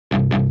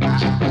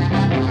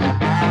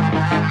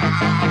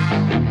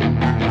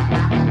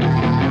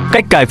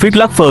Cách cài fix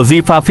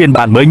fireV12 phiên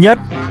bản mới nhất.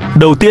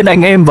 Đầu tiên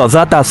anh em vào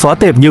data xóa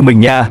tệp như mình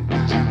nha.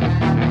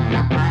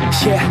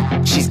 Yeah,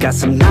 she's got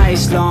some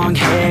nice long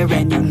hair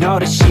and you know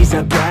that she's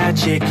a bad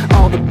chick.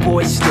 All the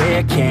boys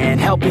stare,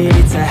 can't help it,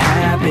 it's a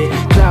habit.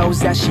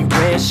 Clothes that she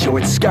wears,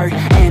 short skirt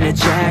and a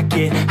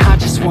jacket. I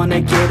just wanna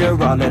get her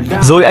all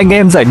alone. Rồi anh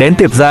em giải nén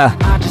tệp ra.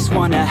 I just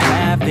wanna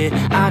have it,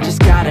 I just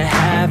gotta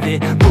have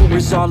it.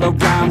 Rumors all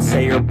around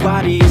say her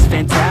body is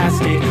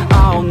fantastic.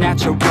 All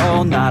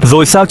natural, not.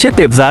 Rồi sao chết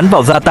tệp dán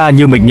vào data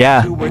như mình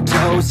nha.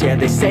 Yeah,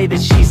 they say that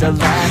she's a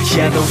latch.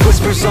 Yeah, the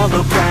whispers all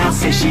around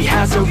say she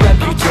has a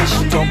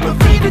reputation. Don't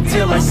believe it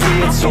till I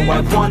see it, so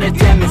I want a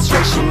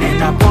demonstration.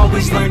 And I've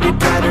always learned it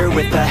better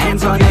with a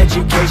hands-on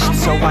education.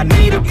 So I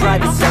need a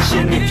private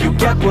session if you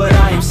get what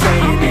I am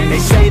saying. And they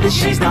say that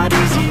she's not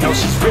easy, no,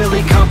 she's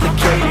really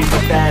complicated.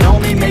 But that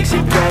only makes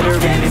it better,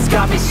 and it's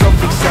got me so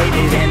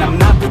fixated. And I'm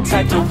not the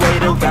type to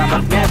wait around,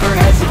 I've never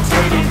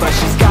hesitated. But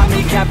she's got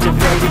me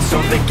captivated, so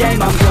the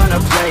game, I'm gonna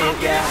play it,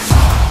 yeah.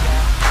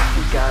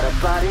 You got a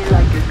body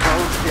like a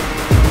coaster.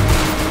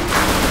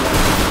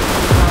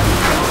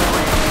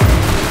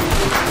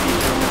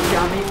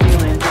 Got me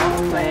feeling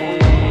lonely.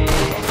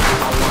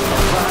 I want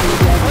that body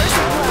that was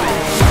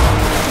showing.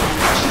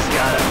 She's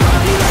got a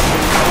body like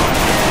a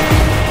coaster.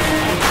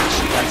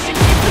 She likes to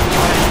keep the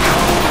party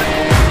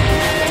going.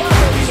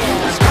 These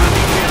rumors got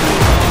me feeling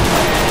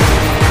lonely.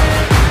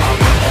 I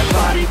want that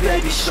body,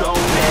 baby, show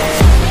me.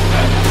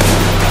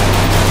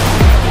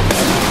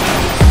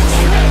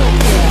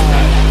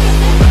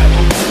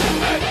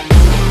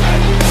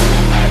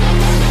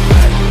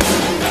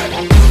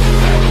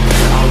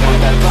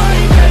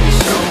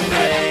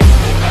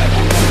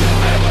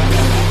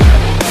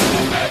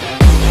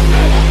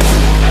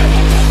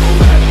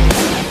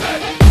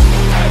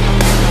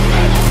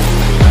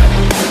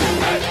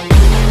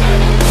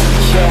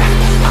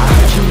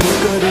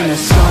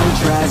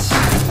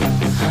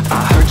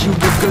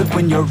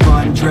 When you're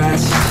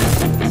undressed,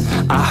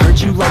 I heard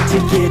you like to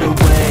get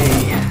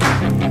away.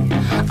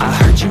 I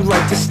heard you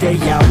like to stay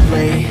out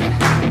late.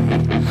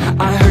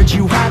 I heard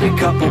you had a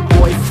couple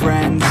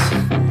boyfriends.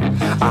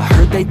 I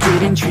heard they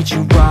didn't treat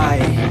you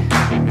right.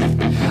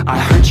 I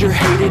heard you're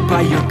hated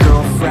by your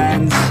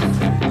girlfriends,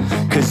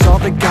 'cause all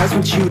the guys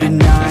want you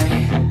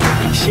tonight.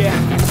 Yeah,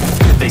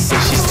 they say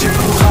she's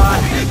too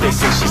hot, they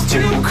say she's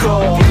too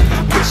cold.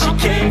 Where she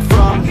came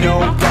from,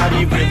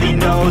 nobody really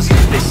knows.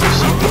 They say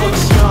she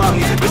looks young,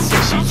 but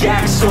say she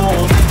acts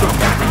old. From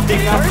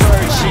everything I've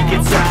heard, she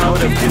gets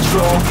out of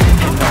control.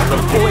 And all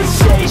the boys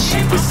say she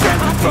was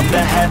sent from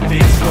the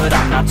heavens, but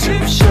I'm not too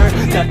sure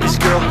that this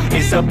girl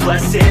is a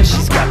blessing.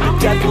 She's got the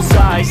devil's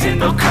eyes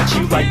and they'll cut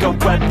you like a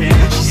weapon.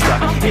 She's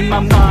stuck in my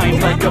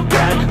mind like a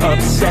bad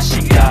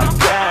obsession. Got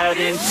bad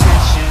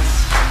intentions.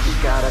 She's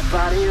got a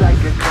body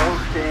like a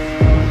coaster.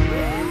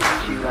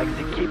 She likes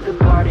to keep the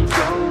party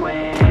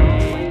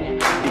going.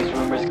 These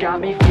rumors got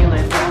me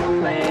feeling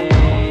lonely.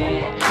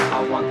 I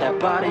want that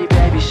body,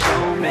 baby,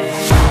 show me.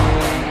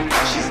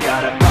 She's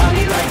got a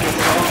body like a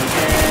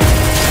coaster.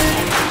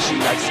 She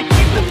likes to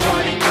keep the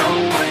party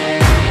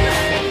going.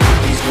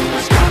 These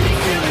rumors got me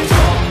feeling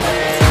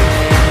lonely.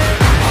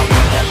 I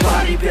want that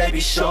body,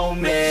 baby, show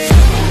me.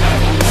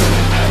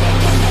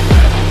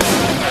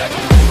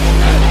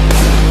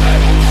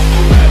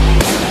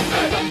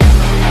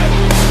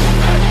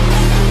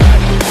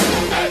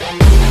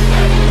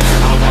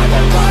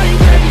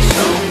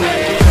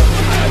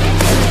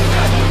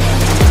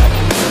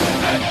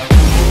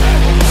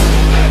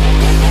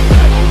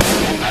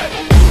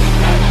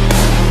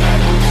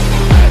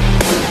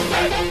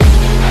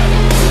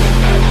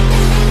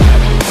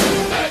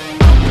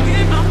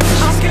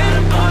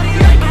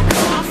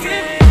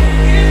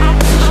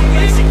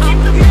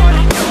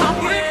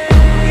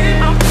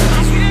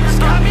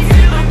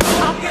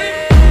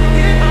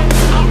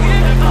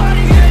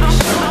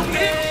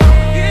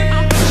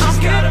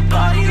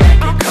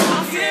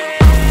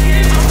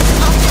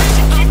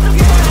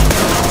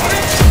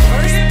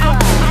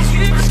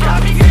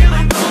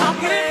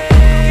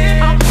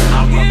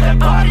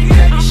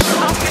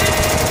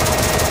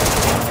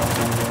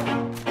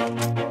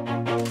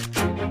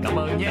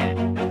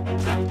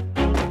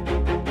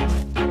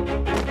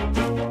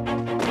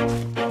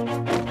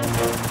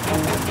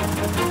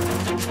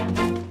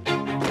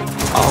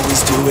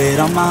 Always do it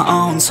on my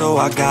own, so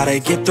I gotta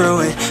get through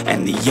it.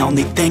 And the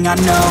only thing I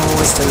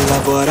know is to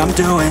love what I'm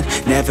doing.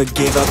 Never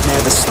give up,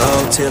 never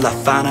slow, till I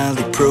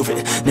finally prove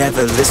it.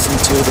 Never listen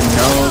to the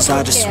no's,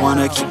 I just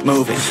wanna keep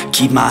moving.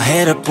 Keep my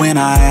head up when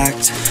I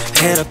act,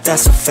 head up,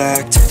 that's a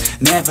fact.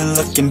 Never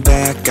looking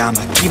back,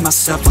 I'ma keep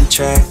myself on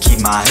track.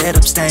 Keep my head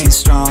up, staying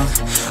strong,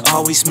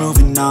 always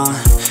moving on.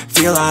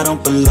 Feel I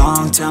don't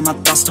belong, tell my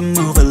thoughts to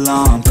move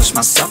along. Push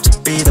myself to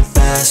be the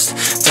best,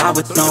 die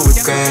with no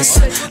regrets.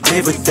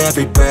 Live with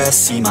every breath,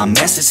 see my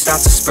message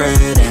start to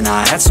spread. And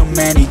I had so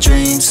many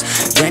dreams,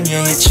 then you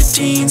hit your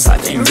teens.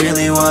 Life ain't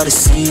really what it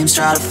seems,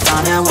 try to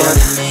find out what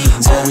it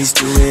means. Always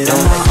do it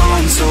on my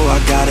own, so I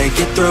gotta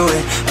get through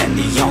it. And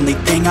the only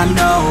thing I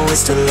know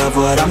is to love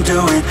what I'm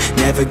doing.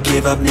 Never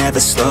give up, never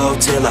slow, slow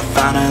till I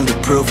finally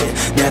prove it.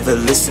 Never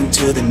listen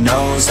to the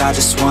no's, I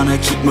just wanna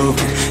keep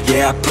moving.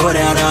 Yeah, I put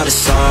out all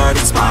this art,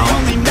 it's my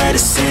only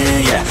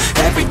medicine. Yeah,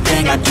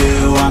 everything I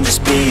do, I'm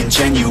just being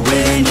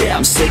genuine. Yeah,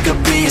 I'm sick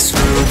of being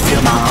screwed,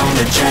 feel my own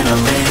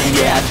adrenaline.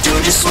 Yeah, I do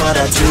just what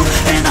I do,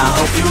 and I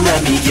hope you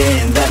let me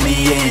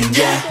in,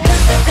 yeah.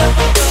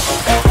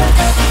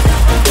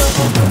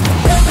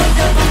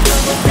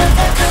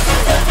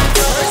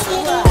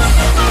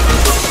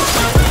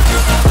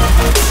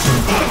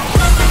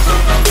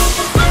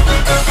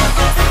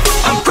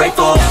 I'm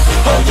grateful,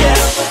 oh yeah,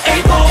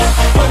 able,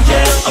 oh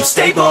yeah, I'm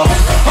stable,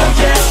 oh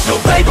yeah, no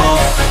label,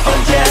 oh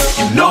yeah,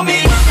 you know me,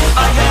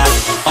 I have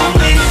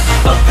only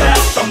a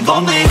path, I'm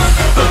lonely,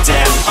 but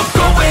damn, I'm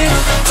going to win.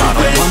 I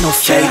don't want no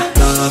fake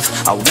love,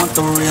 I want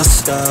the real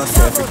stuff.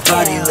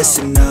 Everybody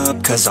listen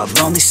up, cause I'll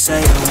only say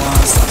it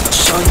once. I'm gonna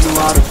show you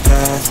all the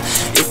path,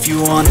 if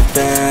you want it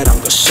bad. I'm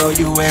gonna show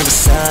you where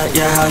it's at,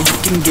 yeah, how you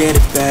can get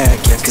it back.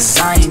 Yeah, cause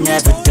I ain't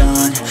never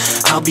done,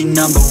 I'll be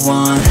number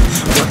one.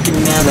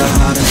 Working hella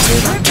hard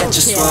until I get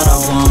just what I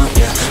want.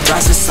 Yeah,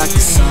 rises like the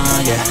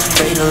sun, yeah,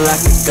 fatal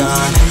like a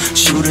gun.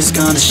 Shooter's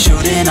gonna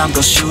shoot and I'm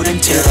gonna shoot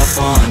until I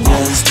fall. Yeah,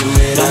 let's do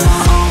it on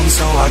my own,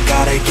 so I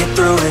gotta get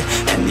through it.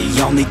 And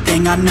the only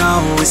thing I know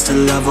is to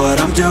love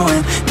what I'm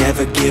doing.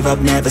 Never give up,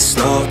 never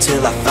slow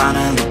till I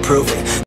finally prove it.